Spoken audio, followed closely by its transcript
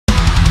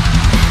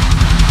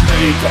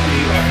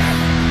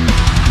AWF.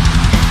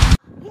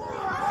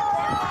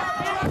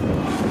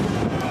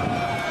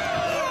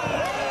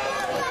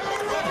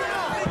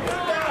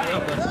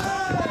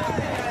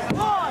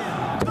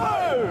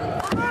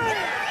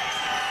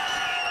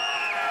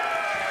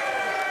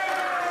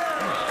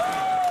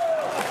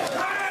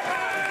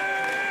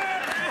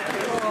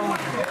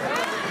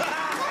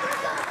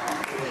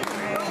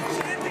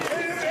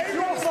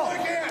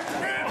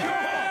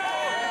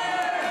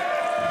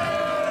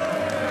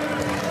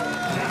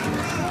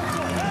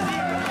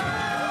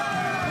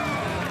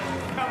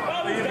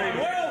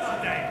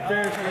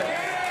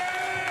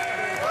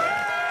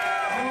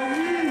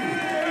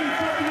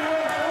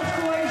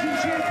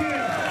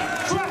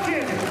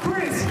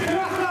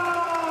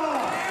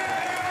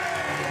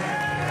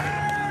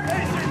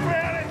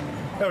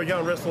 How we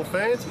going, wrestling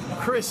fans?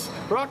 Chris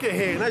Rukker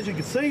here, and as you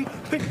can see,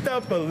 picked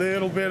up a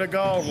little bit of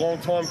gold. Long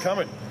time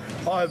coming.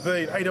 I've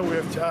been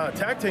AWF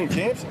tag team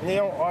champs.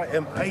 Now I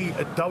am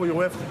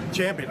AWF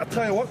champion. I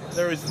tell you what,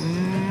 there is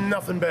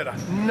nothing better.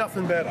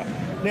 Nothing better.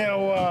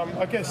 Now,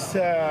 I guess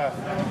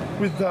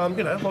with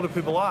you know, a lot of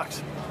people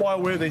ask, why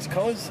wear these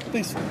colours?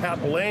 This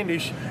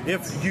outlandish,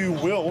 if you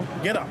will,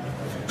 get up.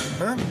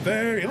 Huh?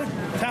 Very look,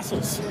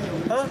 tassels.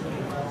 Huh?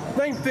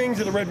 Name things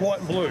that are red, white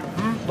and blue.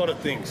 A lot of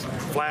things.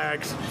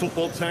 Flags,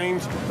 football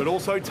teams, but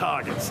also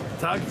targets.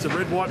 Targets are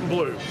red, white and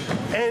blue.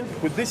 And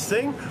with this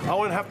thing, I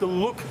won't have to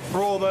look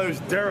for all those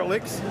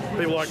derelicts,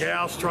 people like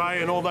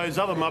Stray and all those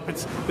other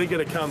Muppets. They're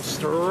going to come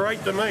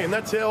straight to me, and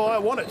that's how I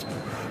want it.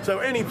 So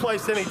any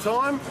place, any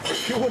time,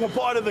 if you want a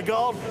bite of the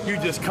gold, you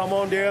just come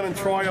on down and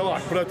try your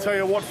luck. But I tell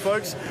you what,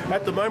 folks,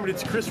 at the moment,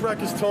 it's Chris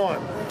Rukker's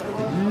time.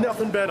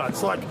 Nothing better.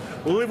 It's like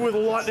living with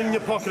lightning in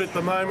your pocket at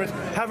the moment,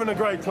 having a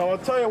great time. I'll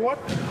tell you what,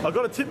 I've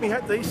got to tip my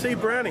hat to EC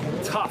Browning.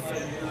 Tough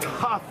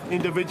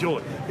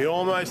individual. He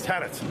almost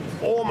had it.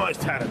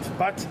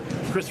 But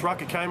Chris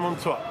Rukker came on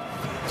top.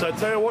 So I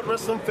tell you what,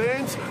 wrestling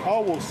fans, I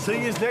will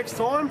see you next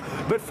time.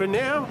 But for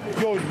now,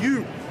 your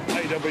new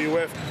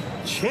AWF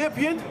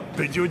champion,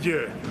 bid you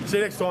adieu. See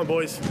you next time,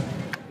 boys.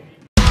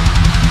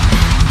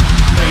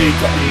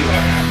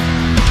 AWF.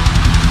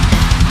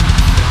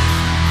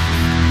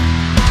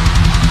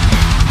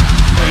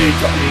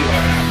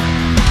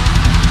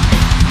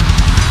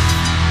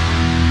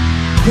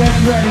 Get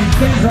ready,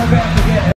 things are about to get